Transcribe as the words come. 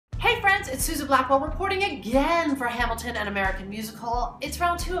Hey friends, it's Susan Blackwell reporting again for Hamilton, an American musical. It's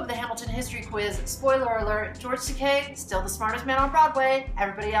round 2 of the Hamilton history quiz. Spoiler alert, George Takei, still the smartest man on Broadway.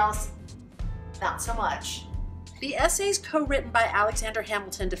 Everybody else, not so much. The essays co-written by Alexander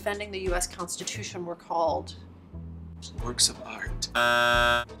Hamilton defending the US Constitution were called works of art.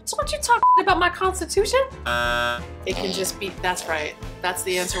 So what you talking about my Constitution? It can just be, that's right. That's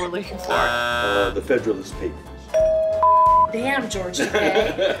the answer we're looking for. The Federalist Papers. Damn, George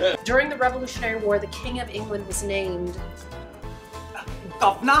Takei. During the Revolutionary War, the King of England was named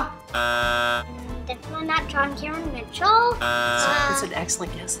Governor. Definitely not John Kieran Mitchell. That's an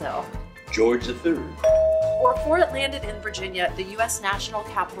excellent guess, though. George III. Or before it landed in Virginia, the U.S. national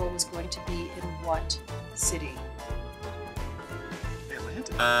capital was going to be in what city?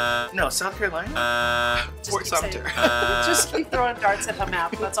 Atlanta? No, South Carolina? Fort Sumter. Just keep throwing darts at a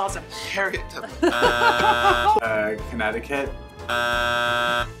map. That's awesome. Harriet. Connecticut.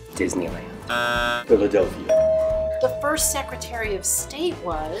 Disneyland. Philadelphia. The first Secretary of State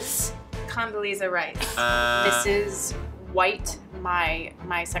was Condoleezza Rice. Mrs. White,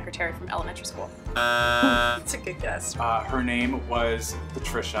 my secretary from elementary school. That's a good guess. Her name was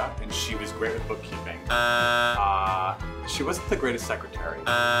Patricia, and she was great with bookkeeping. She wasn't the greatest secretary,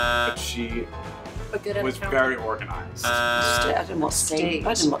 but she was very organized. I don't know what state.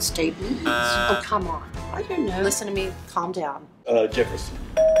 I don't know what state means. Oh, come on. I don't know. Listen to me. Calm down. Jefferson.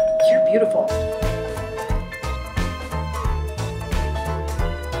 You're beautiful.